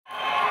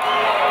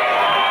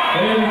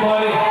Hey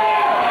everybody.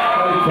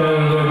 Hey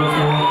Canada, what's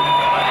going on?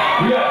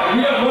 We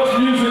got much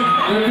music.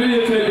 They're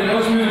videotaping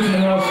much music in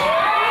the house.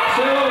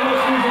 Say hello to much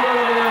music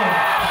right over now.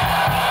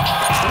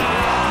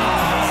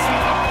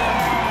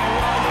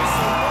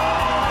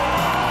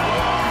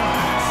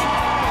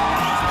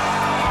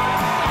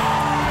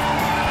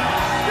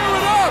 Give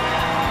it up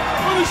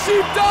for the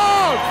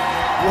Sheepdogs!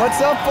 What's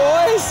up,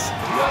 boys?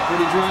 We got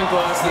pretty drunk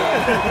last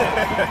night.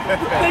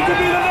 They could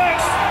be the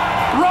next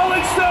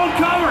Rolling Stone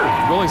cover.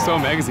 Rolling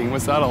Stone magazine,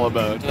 what's that all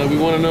about? We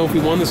want to know if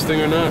we won this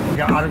thing or not. You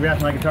got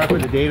autographs on my guitar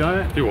with the date on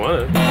it? You won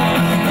it. The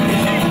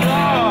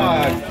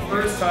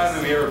first time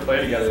that we ever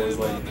played together was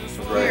like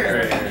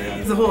right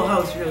here. The whole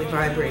house really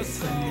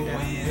vibrates when you're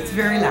down here. It's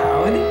very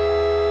loud.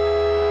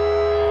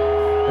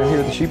 I'm here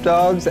with the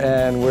Sheepdogs,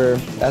 and we're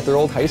at their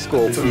old high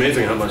school. It's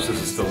amazing how much this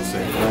is still the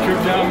same.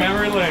 Trip down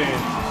memory lane.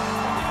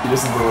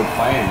 This is where we're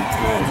playing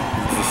tonight.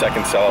 It's the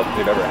second sellout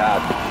they've ever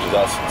had, which is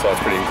us, so it's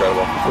pretty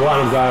incredible. A lot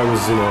of that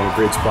was, you know, a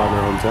great spot in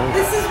our hometown.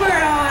 This is where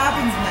it all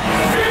happens, man.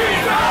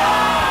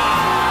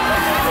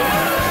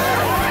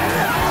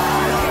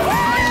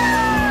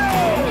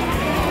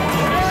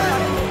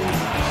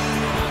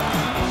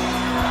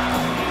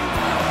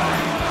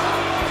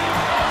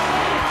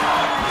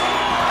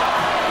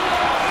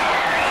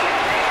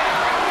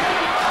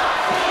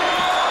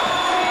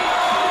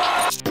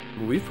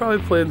 We've probably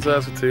played in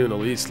Saskatoon at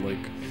least like,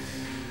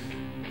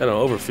 I don't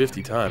know, over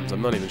 50 times.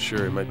 I'm not even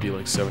sure. It might be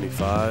like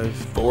 75,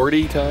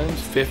 40 times,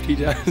 50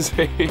 times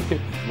maybe.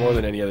 More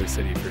than any other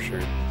city for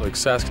sure. Like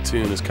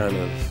Saskatoon is kind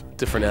of a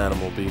different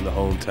animal being the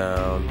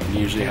hometown. And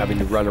usually having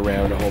to run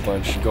around a whole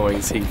bunch, going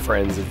and seeing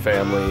friends and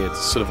family.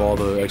 It's sort of all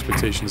the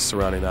expectations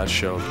surrounding that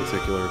show in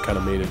particular kind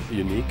of made it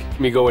unique.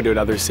 When we go into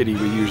another city,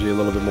 we're usually a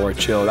little bit more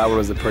chill. That one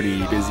was a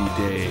pretty busy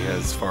day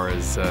as far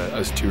as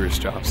us tourist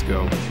stops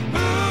go.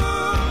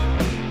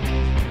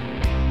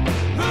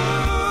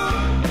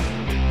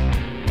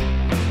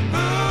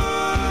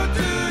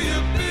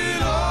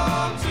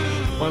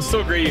 Well, it's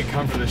so great you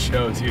come for the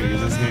show too, because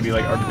this is gonna be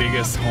like our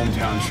biggest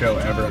hometown show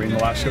ever. I mean, the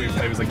last show we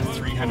played was like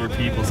 300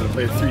 people, so to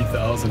play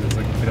 3,000 is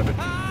like a bit of a.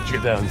 Did you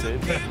get that on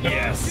tape?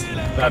 Yes.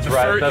 That's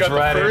right. That's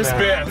right. The first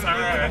bit. All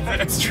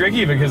right. It's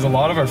tricky because a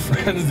lot of our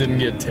friends didn't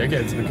get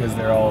tickets because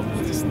they're all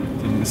just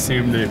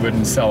assumed that it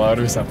wouldn't sell out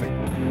or something.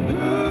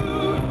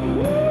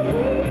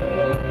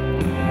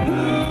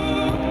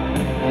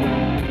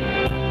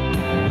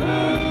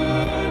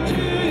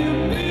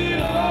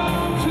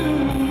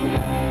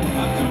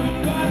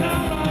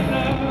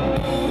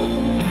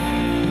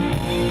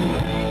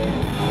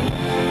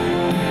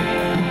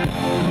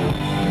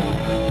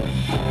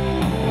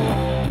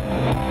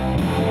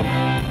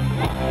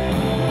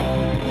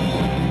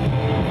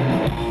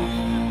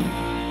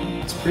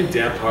 Pretty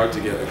damn hard to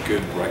get a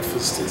good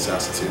breakfast in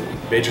Saskatoon.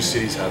 Major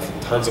cities have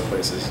tons of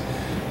places,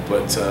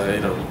 but you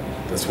know,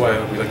 that's why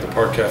we like the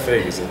Park Cafe,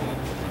 because it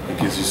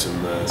gives you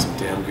some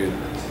damn good,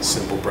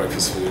 simple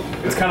breakfast food.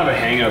 It's kind of a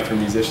hangout for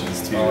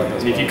musicians too.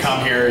 And if you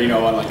come here, you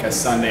know, on like a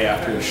Sunday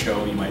after a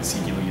show, you might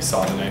see people you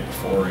saw the night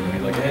before and be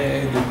like,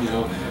 hey, you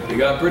know, we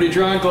got pretty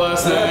drunk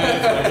last night,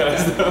 that kind of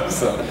stuff.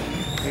 So.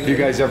 Have you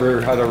guys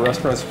ever had a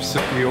restaurant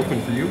specifically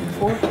open for you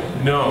before?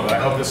 No, but I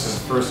hope this is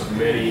the first of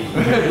many.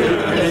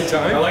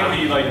 Anytime. I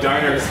like the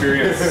diner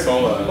experience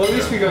solo. Well, at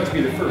least we got to be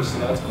the first, so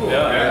that's cool.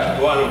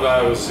 Yeah. Well, I'm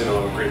glad it was, you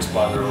know, a great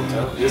spot in our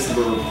hometown. This is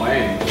where we're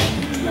playing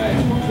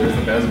tonight. There's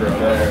the Besborough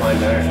there. Right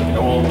there. An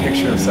old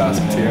picture of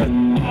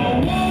Saskatoon.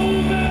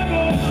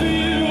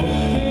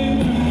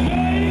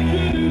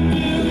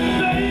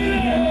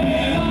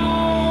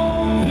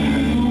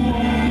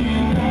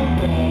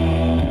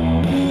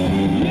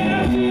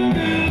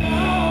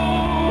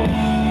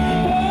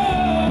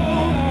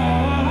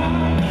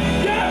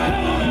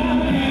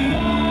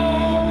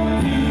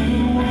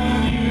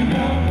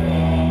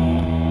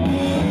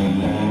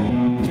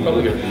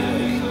 Probably going to be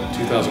like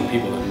 2,000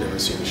 people that have never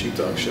seen the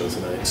Sheepdog show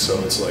tonight, so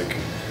it's like,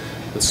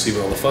 let's see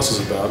what all the fuss is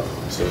about.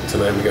 So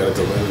tonight we got to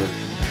deliver.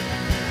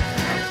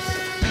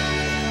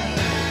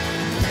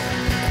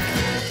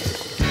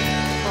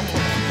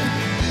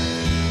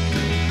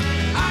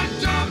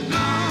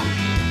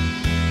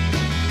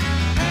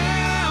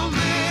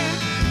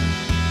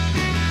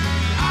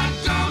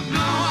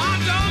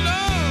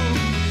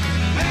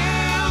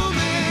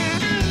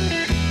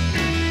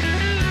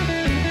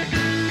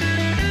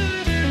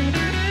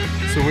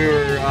 So we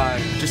were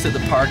just at the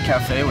Park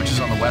Cafe, which is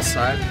on the west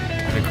side.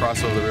 We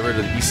cross over the river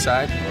to the east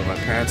side, where my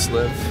parents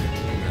live,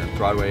 in the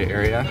Broadway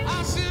area.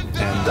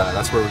 And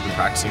that's where we've been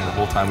practicing the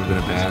whole time we've been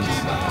a band,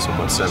 so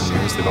about 7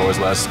 years. They've always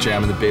let us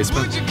jam in the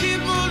basement.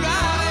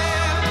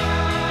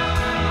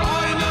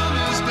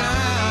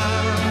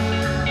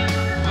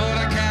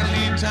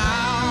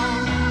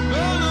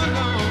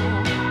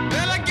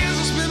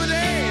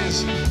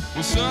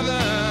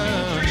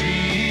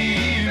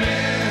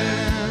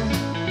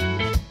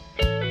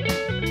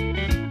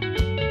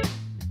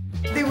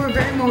 They were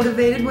very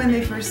motivated when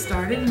they first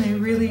started, and they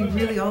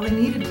really all they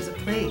needed was a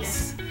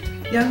place.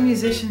 Young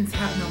musicians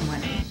have no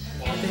money,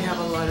 but they have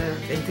a lot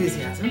of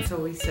enthusiasm. So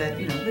we said,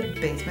 you know, the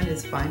basement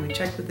is fine. We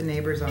checked with the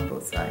neighbors on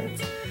both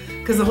sides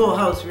because the whole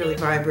house really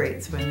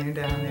vibrates when they're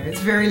down there. It's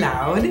very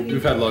loud.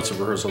 We've had lots of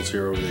rehearsals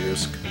here over the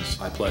years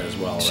because I play as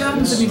well.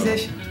 Sheldon's a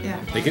musician,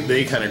 yeah.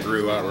 They kind of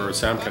grew up, or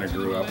Sam kind of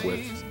grew up with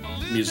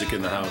music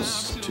in the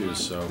house too,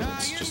 so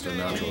it's just a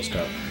natural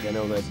step. I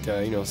know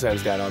that, you know,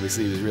 Sam's dad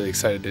obviously was really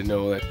excited to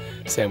know that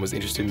Sam was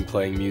interested in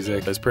playing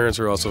music. His parents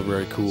are also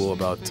very cool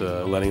about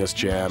letting us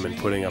jam and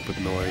putting up with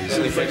noise.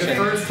 It's like the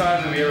first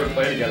time that we ever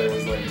played together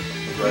was like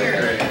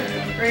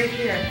right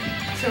here.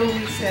 So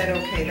we said,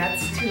 okay,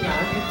 that's too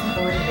loud. You can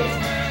go in the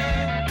basement.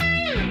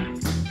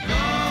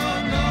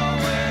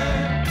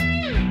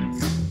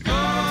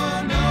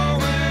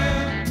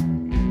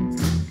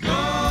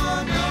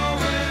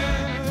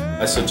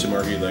 I said to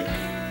Margie, like,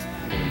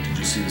 did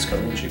you see this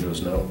coming? And she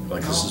goes, no.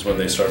 Like, this is when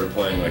they started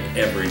playing, like,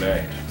 every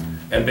night.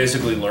 And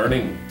basically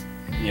learning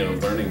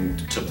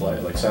to play.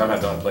 Like, Sam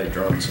had not played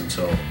drums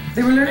until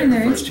they were learning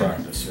their first instrument.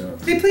 practice, yeah.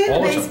 They play in the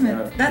All the time,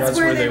 basement. yeah. That's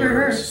where they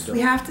rehearse. still.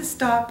 We have to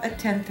stop at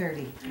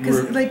 10:30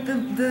 because, like,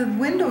 the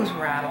windows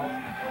rattle,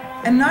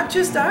 and not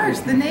just ours.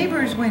 The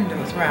neighbors'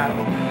 windows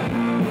rattle.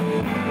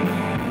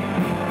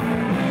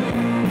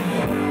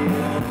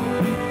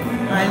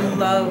 I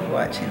love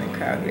watching the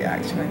crowd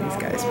reaction when these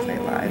guys play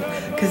live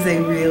because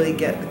they really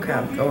get the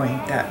crowd going.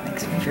 That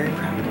makes me very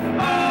proud.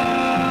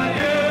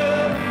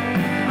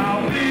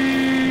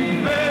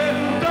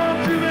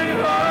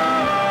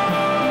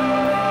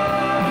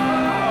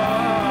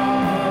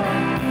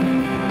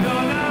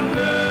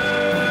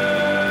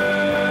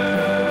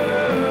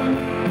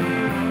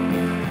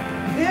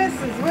 This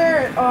is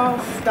where it all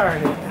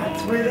started.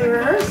 That's where they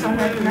rehearse on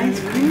that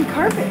nice green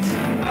carpet.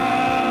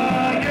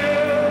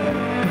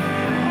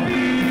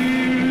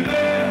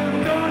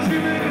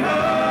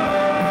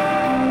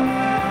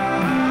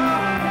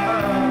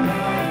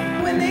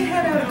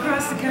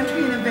 The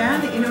country in a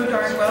van that you know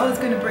darn well is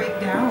going to break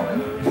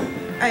down.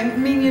 I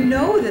mean, you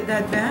know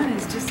that van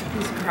is just a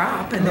piece of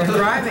crap and they're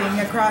driving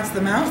across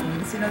the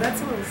mountains. You know, that's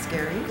a little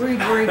scary.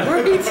 Worried.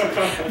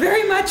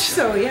 Very much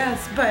so,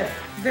 yes, but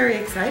very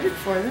excited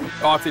for them.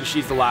 Often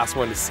she's the last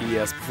one to see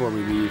us before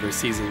we leave, or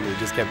sees us when we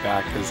just get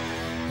back because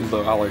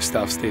all our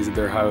stuff stays at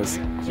their house.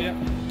 Yeah.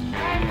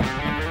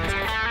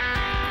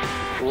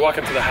 We're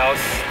walking to the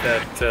house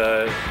that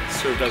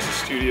served as a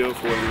studio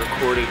for when we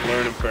recorded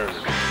Learn and Burn.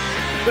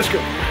 Let's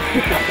go.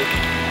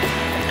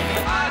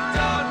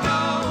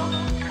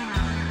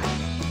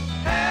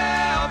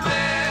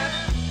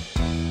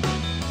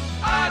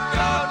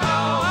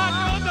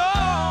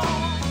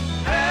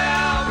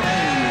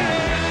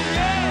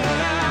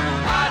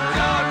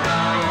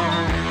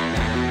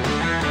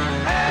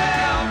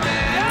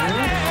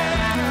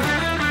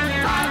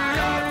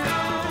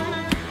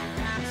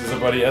 This is our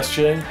buddy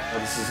SJ.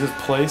 This is his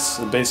place,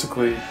 and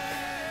basically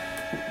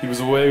he was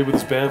away with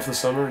his band for the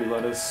summer. He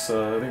let us,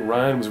 I think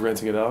Ryan was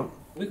renting it out.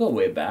 We go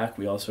way back.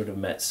 We all sort of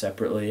met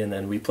separately, and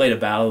then we played a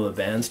battle of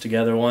the bands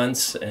together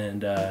once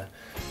and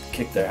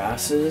kicked their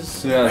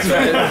asses. Yeah,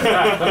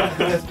 that's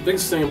right. The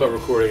biggest thing about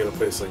recording in a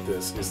place like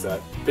this is that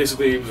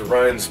basically it was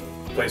Ryan's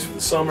place for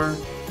the summer.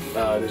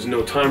 There's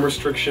no time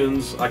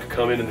restrictions. I could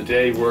come in the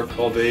day, work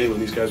all day. When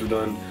these guys were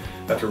done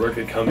after work,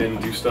 they'd come in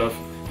and do stuff.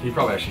 You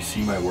probably actually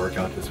see my work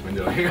out this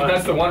window.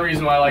 That's the one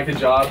reason why I like the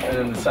job, and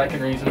then the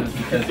second reason is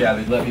because, yeah,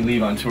 they let me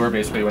leave on tour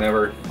basically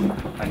whenever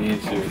I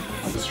needed to.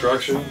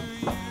 Construction,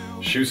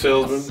 shoe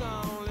salesman,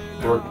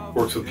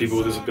 works with people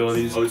with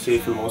disabilities. I would say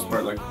for the most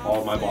part, like,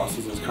 all my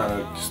bosses just kind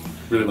of just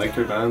really like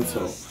their band,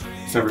 so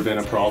it's never been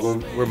a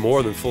problem. We're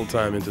more than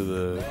full-time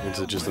into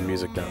just the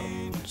music now.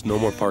 There's no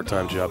more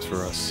part-time jobs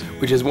for us.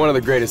 Which is one of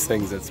the greatest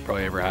things that's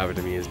probably ever happened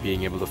to me, is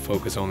being able to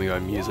focus only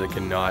on music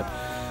and not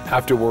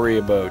have to worry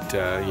about,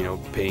 you know,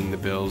 paying the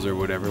bills or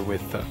whatever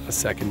with a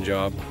second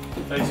job.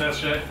 Thanks,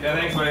 SJ. Yeah,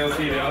 thanks, buddy. I'll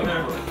see you out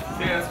there.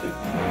 See you, SJ.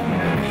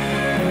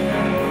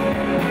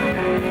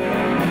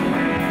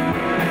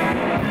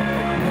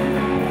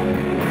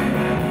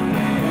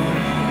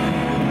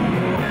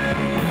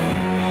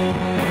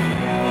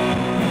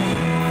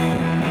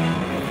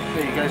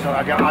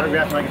 I got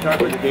autographed my guitar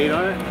with a date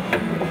on it.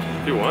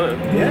 If you want it.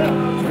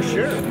 Yeah, for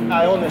sure.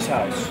 I own this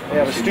house. I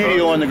have a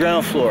studio on the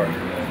ground floor.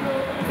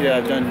 Yeah,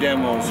 I've done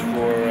demos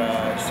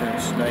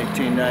since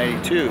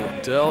 1992.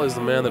 Dell is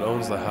the man that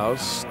owns the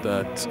house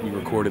that we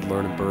recorded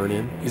Learn and Burn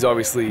in. He's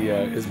obviously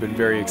has been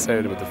very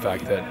excited about the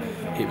fact that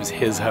it was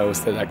his house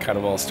that kind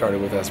of all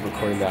started with us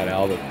recording that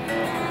album.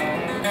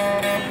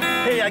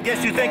 Hey, I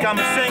guess you think I'm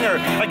a singer.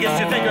 I guess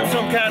you think I'm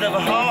some kind of a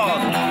hog.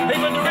 Hey,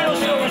 but the real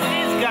show is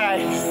these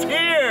guys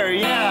here,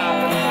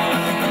 yeah.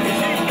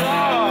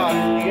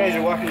 You guys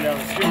are walking down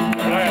the street.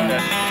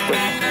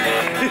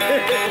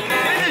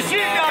 It's a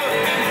Sheepdogs.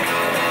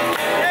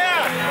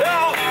 Yeah, no,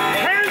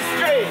 10th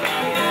Street.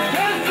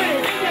 10th Street.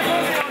 You get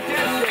posted on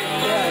 10th Street.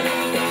 Yeah. This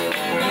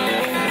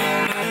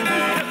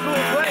is a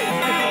cool place.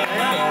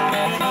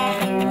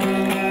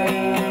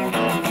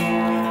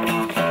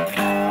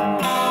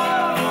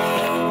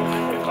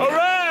 All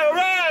right.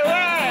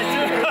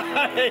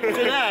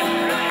 To that.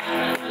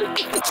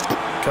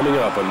 Coming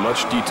up on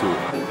Much Detour.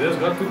 There's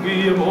got to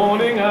be a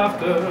morning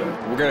after.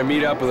 We're gonna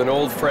meet up with an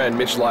old friend,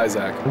 Mitch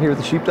Lysak. I'm here with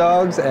the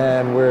Sheepdogs,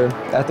 and we're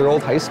at their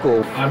old high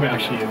school. I'm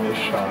actually in this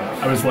shot.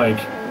 I was like,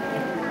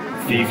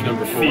 thief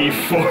number 4. Thief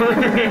 4.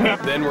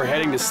 Then we're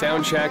heading to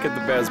soundcheck at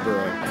the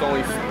Besborough. It's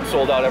only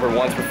sold out ever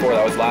once before.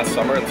 That was last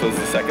summer, and so it's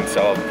the second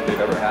sellout they've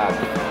ever had,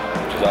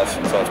 which is us.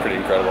 So it's pretty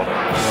incredible.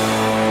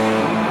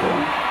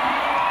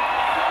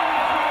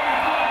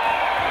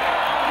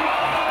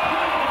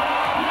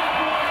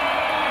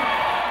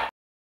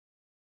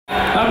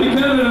 Happy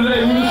Canada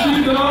Day with the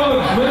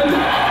Sheepdogs, man!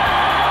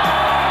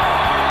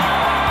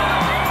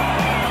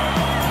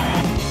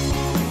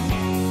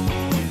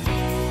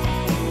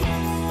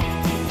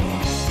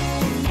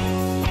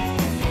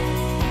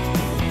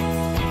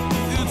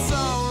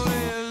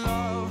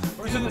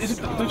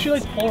 Don't you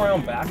like pull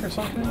around back or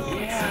something?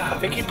 Yeah, I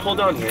think you pull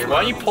down here.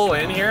 Why don't you pull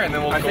in here and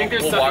then we'll I think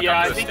there's we'll stuff, walk yeah,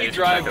 up I to the think you stage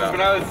drive, and check it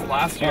when out. I was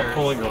last year.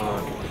 Pulling going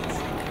on.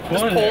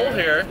 Just pull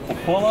here.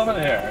 Pull up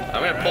in here.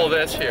 I'm gonna pull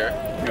this here.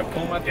 I'm gonna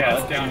pull my butt. Yeah,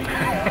 it's down here.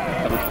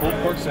 Have a pulled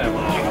pork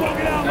sandwich.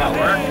 That'll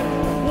work.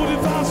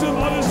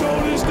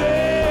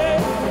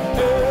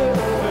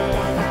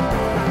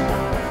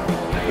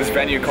 This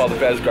venue called the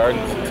Bez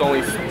Gardens. It's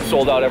only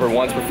sold out ever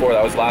once before.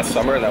 That was last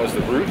summer, and that was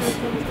the Roots.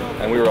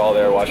 And we were all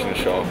there watching the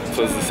show.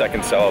 So it's the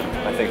second sellout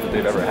I think that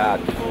they've ever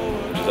had,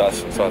 which is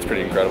us. So it's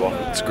pretty incredible.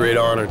 It's a great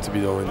honor to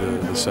be only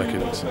the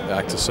second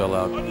act to sell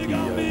out the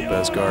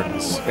Bez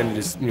Gardens. And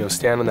just,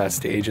 stand on that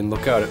stage and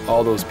look out at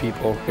all those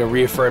people,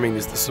 reaffirming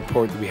just the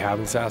support that we have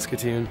in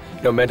Saskatoon.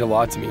 Meant a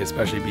lot to me,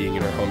 especially being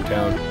in our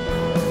hometown.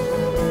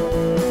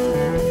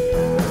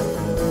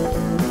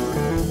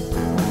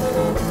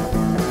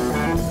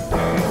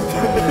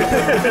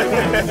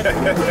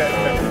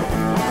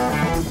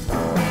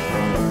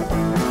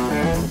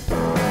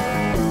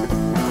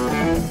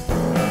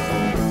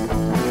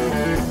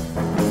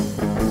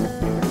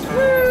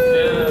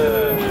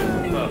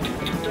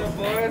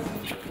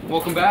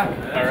 Welcome back.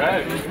 All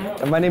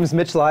right. My name is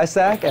Mitch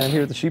Lysak, and I'm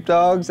here with the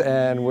Sheepdogs,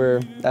 and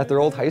we're at their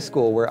old high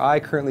school where I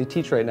currently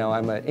teach right now.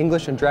 I'm an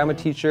English and drama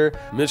teacher.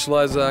 Mitch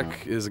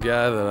Lysak is a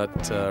guy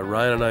that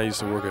Ryan and I used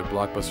to work at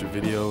Blockbuster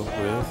Video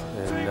with,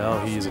 and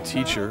now he is a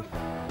teacher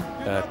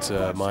at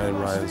mine and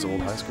Ryan's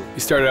old high school. We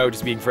started out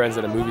just being friends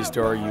at a movie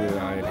store, you and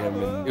I and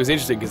him, and it was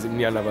interesting because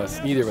neither of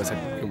us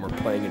were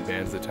playing in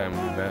bands at the time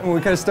when we met. We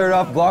kind of started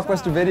off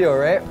Blockbuster Video,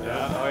 right?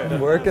 Yeah.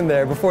 Working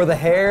there before the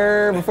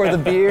hair, before the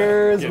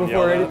beers,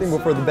 before anything,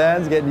 before the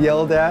bands getting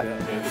yelled at.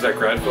 Is that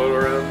grad photo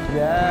around?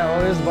 Yeah,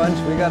 well, there's a bunch.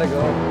 We gotta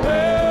go.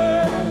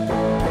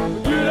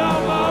 Get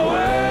out my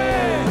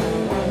way.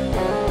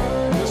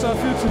 Yes, I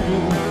feel too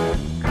good.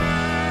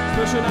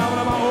 Especially now when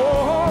I'm old.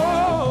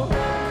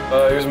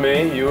 Here's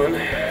me, Ewan.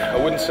 I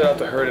wouldn't set out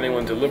to hurt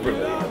anyone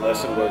deliberately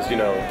unless it was,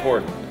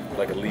 important,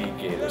 like a league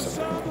game or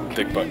something.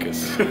 Dick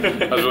Buckus.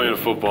 I was really into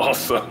football,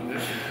 so.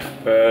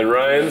 And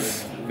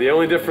Ryan's, the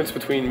only difference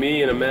between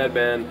me and a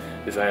madman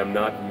is I am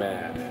not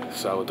mad.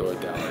 Salvador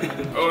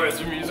Dali. Oh, it's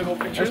your musical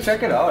pictures? Let's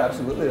check it out,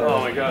 absolutely. Oh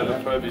my god,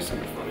 that'd probably be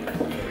super funny.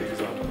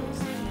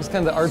 It's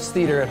kind of the arts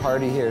theater at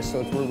Hardy here, so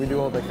it's where we do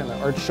all the kind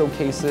of art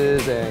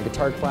showcases and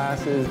guitar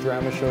classes,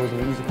 drama shows,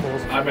 and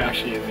musicals. I'm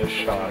actually in this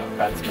shot.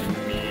 That's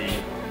me.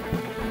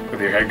 With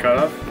your head cut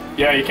off?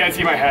 Yeah, you can't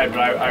see my head, but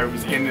I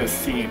was in this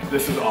scene.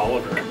 This is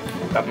Oliver.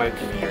 That might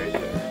be me right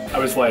there. I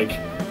was like,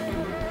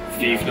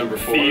 thief number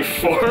 4. Thief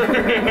 4.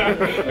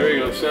 There you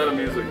go, Sound of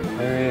Music.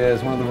 There he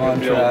is, one of the Von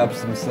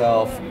Trapps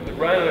himself.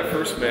 Ryan and I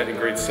first met in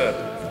grade 7.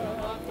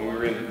 And we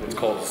were in what's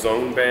called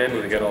Zone Band,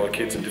 where they get all the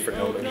kids in different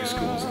elementary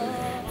schools.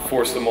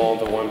 Forced them all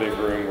into one big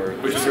room where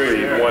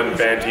one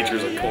band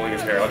teacher's like pulling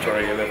his hair out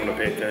trying to get everyone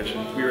to pay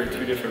attention. We were in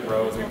 2 different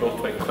rows. We both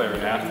played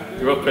clarinet.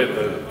 We both played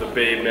the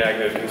Babe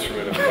magnetic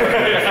instrument.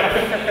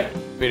 I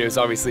mean, it was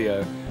obviously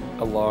a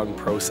long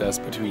process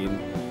between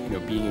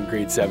being in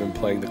grade 7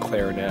 playing the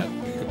clarinet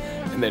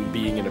and then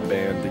being in a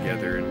band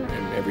together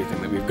and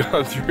everything that we've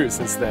gone through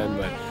since then.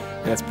 But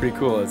that's pretty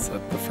cool. It's the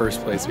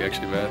first place we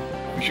actually met.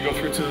 We should go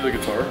through to the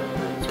guitar.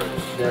 That's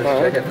right. Yeah,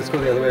 check it. Let's go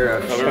the other way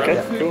around.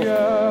 Okay, cool.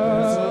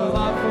 There's a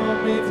lot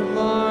for me to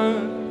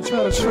learn.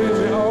 Try to trade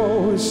me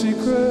all his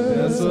secrets.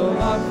 There's a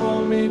lot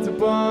for me to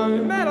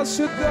burn. Man, I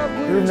should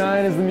have. Room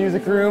 9 is the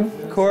music room,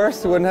 of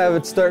course. We wouldn't have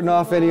it starting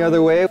off any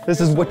other way.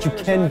 This is what you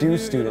can do,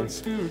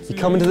 students. You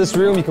come into this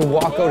room, you can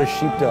walk out a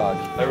sheepdog.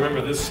 I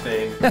remember this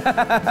stain. They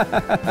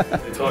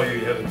tell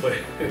you had to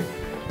play.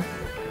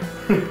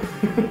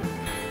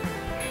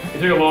 It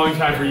took a long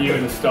time for you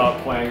to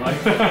stop playing like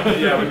that.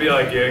 Yeah, it would be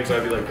like gigs.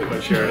 I'd be like, put my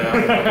chair down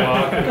and I'd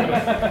walk.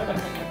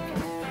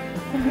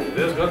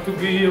 There's got to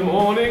be a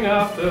morning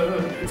after.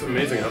 It's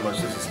amazing how much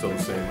this is still the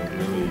same. Like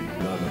really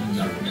not much has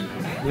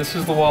changed. This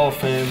is the Wall of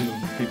Fame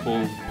of people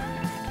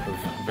of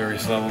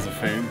various levels of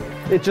fame.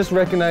 It just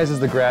recognizes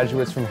the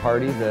graduates from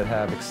Hardy that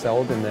have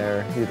excelled in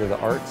their either the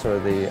arts or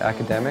the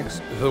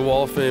academics. The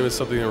Wall of Fame is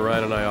something that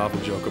Ryan and I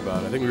often joke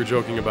about. I think we were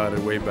joking about it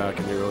way back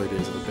in the early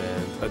days of the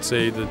band. I'd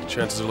say the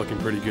chances are looking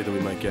pretty good that we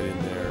might get in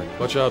there.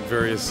 Watch out,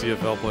 various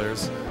CFL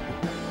players.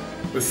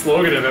 The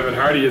slogan of Evan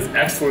Hardy is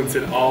excellence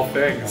in all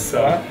things.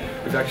 So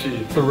There's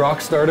actually So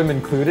rock stardom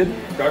included?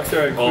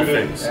 Rockstar included. All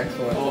things.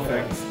 Excellent. All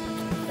things.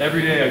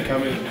 Every day I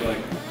come in and like,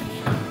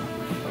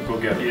 I'll go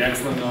get it. Yeah,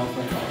 excellent. All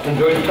things.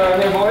 Enjoy the time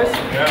there, boys?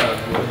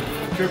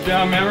 Yeah. Trip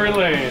down memory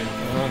lane.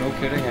 Oh, no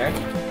kidding, eh?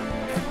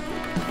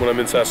 When I'm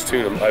in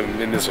Saskatoon,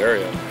 I'm in this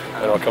area,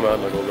 and I'll come out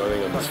and I'll go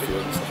running on this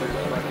field and stuff like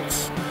that.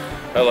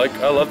 I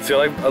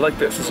like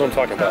this. This is what I'm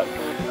talking about.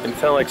 In a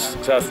town like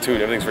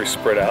Saskatoon, everything's very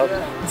spread out.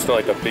 It's not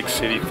like the big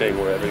city thing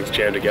where everything's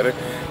jammed together.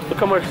 Look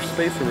how much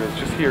space there is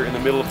just here in the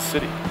middle of the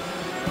city.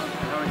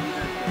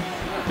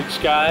 Big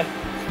sky.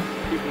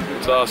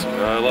 It's awesome.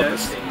 I love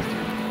this.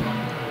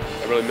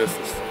 I really miss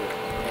this.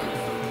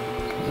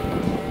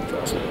 It's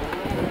awesome.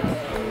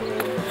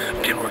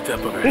 I'm getting worked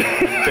up over here.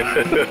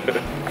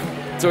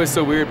 It's always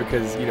so weird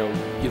because, you know,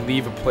 you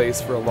leave a place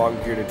for a long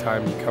period of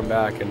time, you come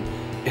back and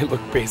it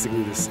looked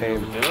basically the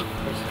same. Yeah?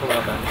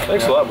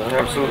 Thanks a lot, man.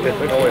 Absolutely.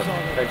 Always.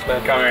 Thanks,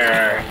 man. Come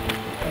here.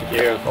 Thank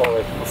you.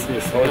 Always. We'll see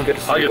you soon. Always good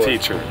to see you. I'll get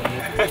teacher.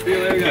 See you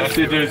later, guys.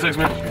 See you, dude. Thanks,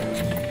 man.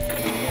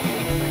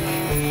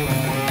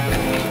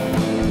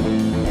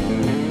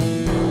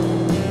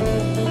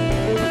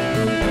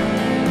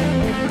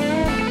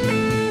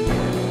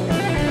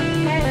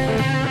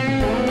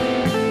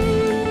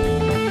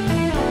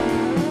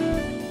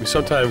 We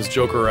sometimes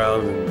joke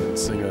around and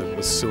sing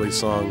a silly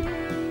song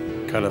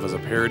kind of as a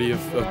parody of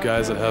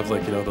guys that have,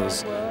 like, you know,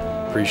 those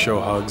pre-show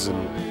hugs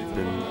and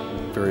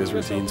various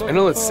routines. I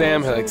know that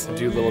Sam likes to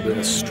do a little bit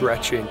of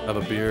stretching, have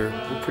a beer.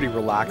 We're pretty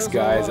relaxed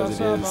guys as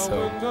it is,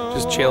 so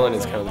just chilling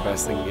is kind of the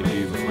best thing you can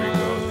do before you go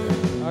out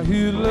there. I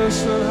hear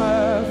less than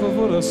half of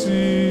what I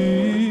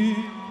see.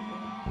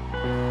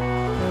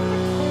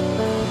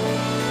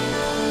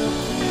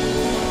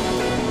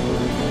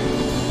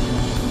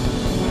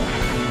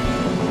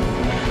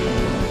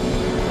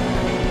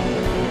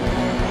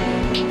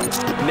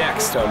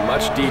 Next on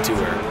Much Detour.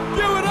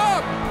 Give it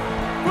up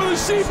for the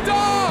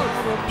Sheepdogs!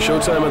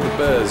 Showtime at the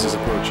Bez is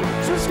approaching.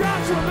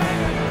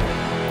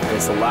 And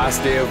it's the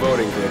last day of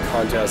voting for the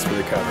contest for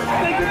the cover.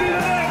 They could be the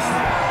next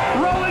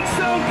Rolling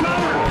Stone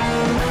cover.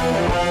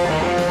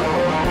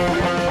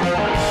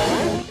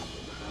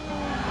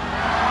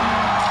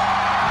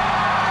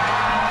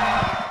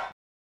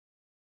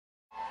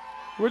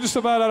 We're just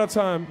about out of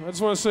time. I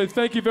just want to say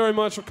thank you very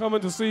much for coming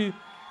to see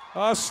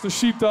us, the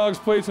Sheepdogs,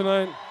 play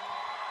tonight.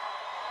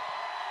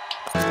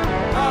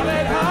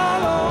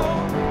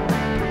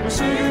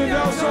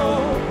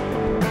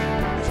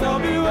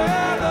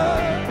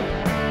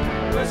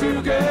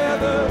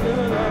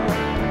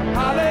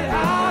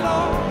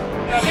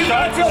 You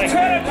got until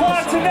 10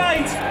 o'clock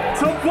tonight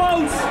to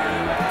vote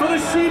for the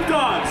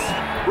Sheepdogs.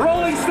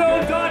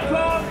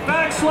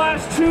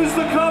 RollingStone.com/choose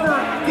the cover.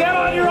 Get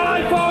on your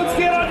iPhones,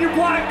 get on your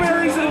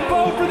Blackberries, and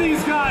vote for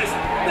these guys.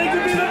 They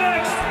could be the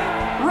next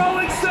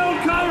Rolling Stone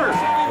cover.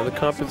 Now, the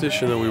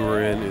competition that we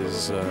were in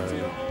is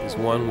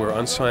one where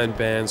unsigned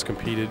bands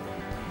competed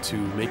to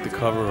make the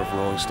cover of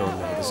Rolling Stone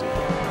magazine.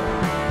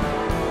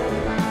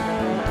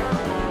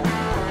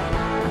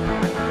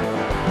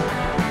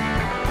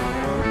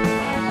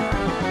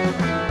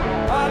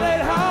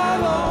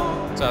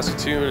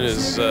 Saskatoon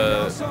is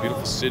a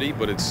beautiful city,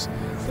 but it's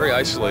very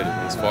isolated.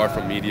 It's far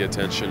from media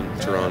attention,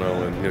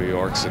 Toronto and New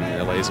York's and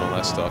LA's and all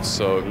that stuff.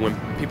 So when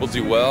people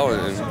do well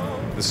and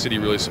the city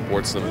really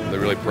supports them, they're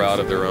really proud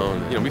of their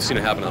own. You know, we've seen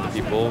it happen to other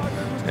people,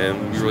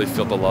 and we really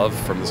felt the love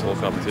from this whole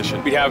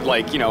competition. We'd have,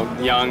 like, you know,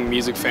 young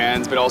music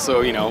fans, but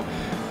also, you know,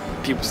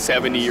 people,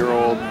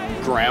 70-year-old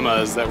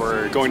grandmas that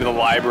were going to the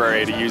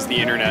library to use the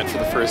internet for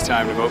the first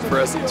time to vote for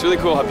us. It's really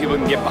cool how people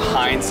can get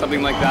behind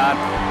something like that.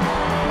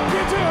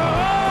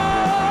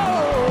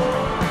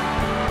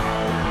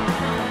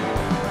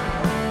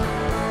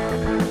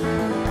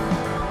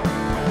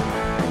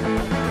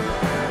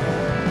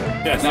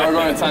 Now we're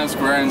going to Times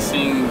Square and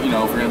seeing, you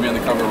know, if we're going to be on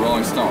the cover of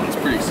Rolling Stone. It's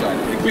pretty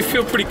exciting. We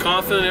feel pretty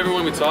confident.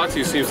 Everyone we talk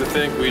to seems to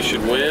think we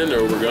should win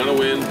or we're going to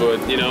win,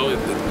 but, you know,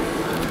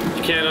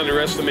 you can't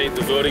underestimate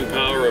the voting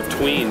power of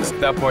tweens.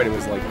 At that point, it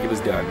was like, it was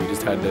done. We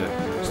just had to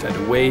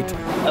wait. I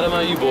don't know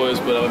about you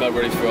boys, but I'm about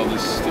ready for all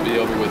this to be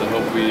over with. I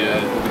hope we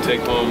take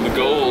home the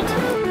gold.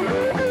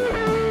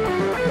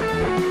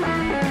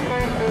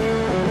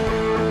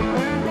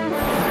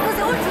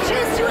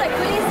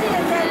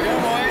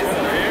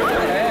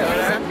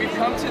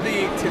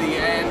 To the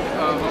end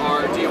of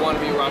our Do You Want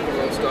to Be a Rock and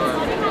Roll Star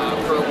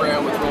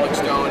program with Rolling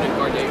Stone and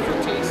Garnier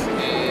Fructis,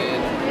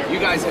 and you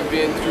guys have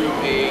been through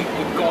the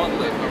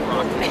gauntlet of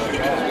rock and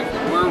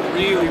roll. We're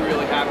really,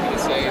 really happy to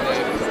say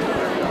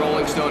that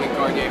Rolling Stone and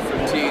Garnier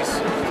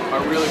Fructis are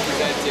really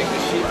presenting the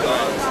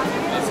Sheepdogs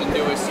as the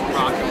newest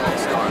rock and roll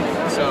star.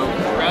 So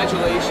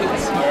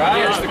congratulations. All right.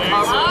 Here's the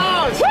cover.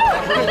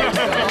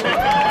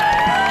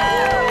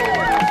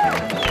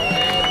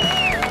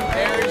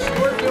 There's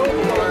your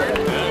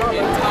billboard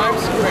in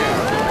Times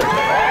Square.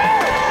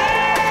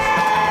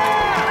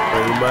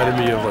 It reminded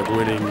me of, like,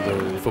 winning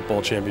the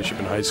football championship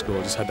in high school.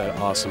 It just had that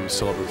awesome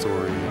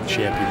celebratory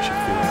championship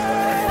feeling.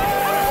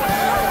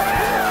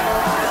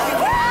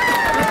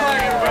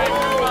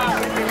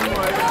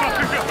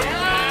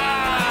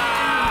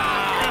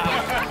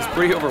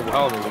 pretty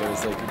overwhelming. It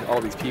was like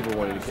all these people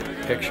wanted to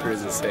get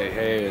pictures and say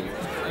hey,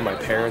 and my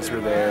parents were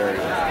there.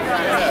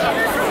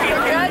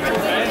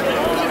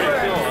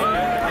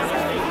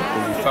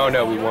 When we found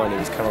out we won, it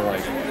was kind of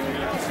like,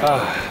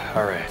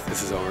 all right,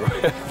 this is over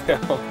with now.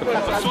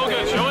 I'm so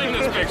good showing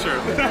this picture.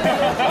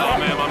 Oh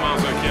man, my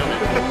mom's gonna kill me.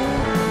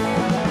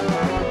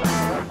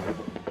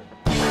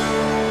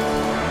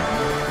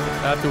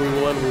 After we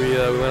won, we went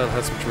out and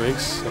had some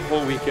drinks. The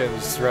whole weekend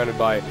was surrounded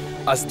by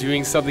us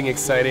doing something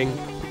exciting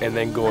and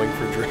then going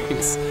for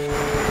drinks.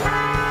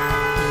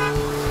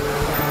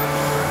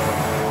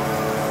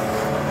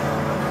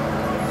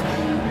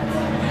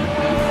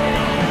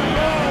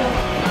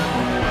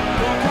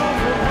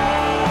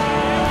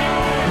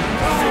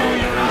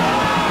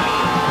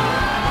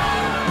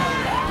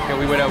 And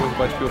we went out with a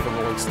bunch of people from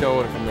Rolling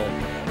Stone and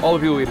from all the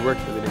people we'd worked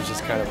with, and it was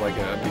just kind of like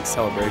a big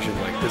celebration.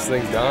 Like, this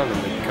thing's done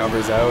and the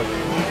cover's out.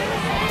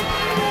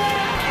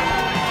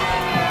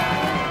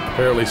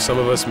 Apparently some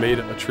of us made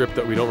a trip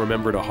that we don't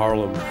remember to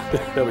Harlem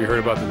that we heard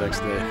about the next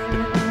day.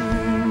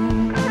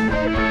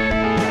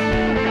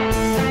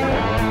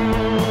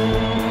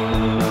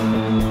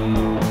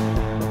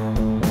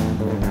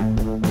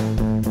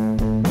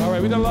 All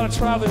right, we've done a lot of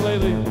traveling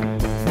lately.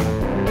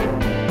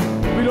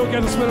 We don't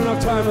get to spend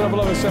enough time in our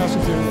beloved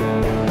Saskatoon.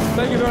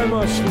 Thank you very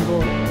much,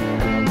 people.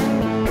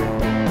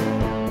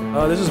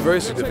 This is a very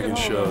significant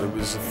show. It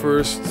was the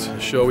first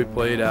show we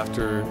played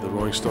after the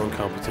Rolling Stone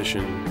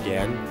competition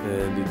began,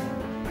 and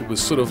it was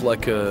sort of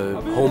like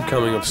a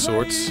homecoming of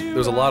sorts. There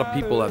was a lot of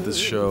people at this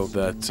show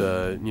that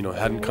you know,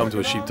 hadn't come to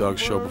a Sheepdogs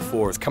show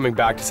before. It's coming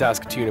back to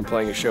Saskatoon and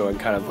playing a show in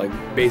kind of like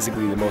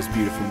basically the most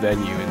beautiful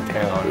venue in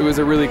town. It was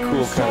a really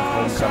cool kind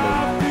of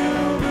homecoming.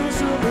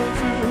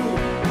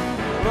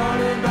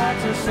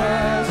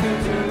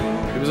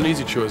 It was an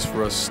easy choice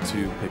for us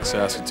to pick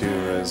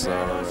Saskatoon as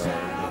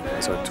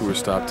our tour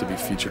stop to be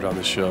featured on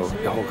the show.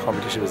 The whole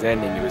competition was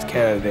ending. It was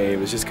Canada Day. It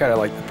was just kind of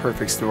like the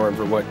perfect storm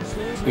for what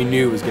we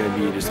knew was going to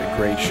be just a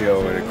great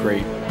show and a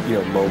great, you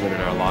know, moment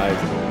in our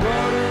lives.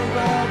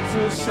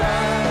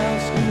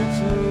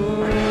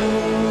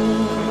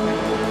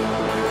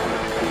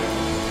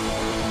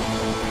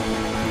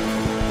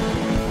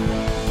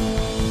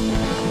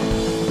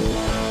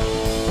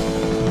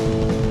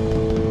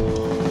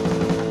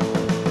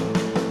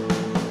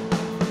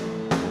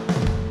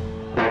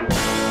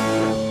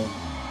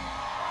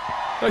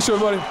 Thanks,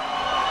 everybody.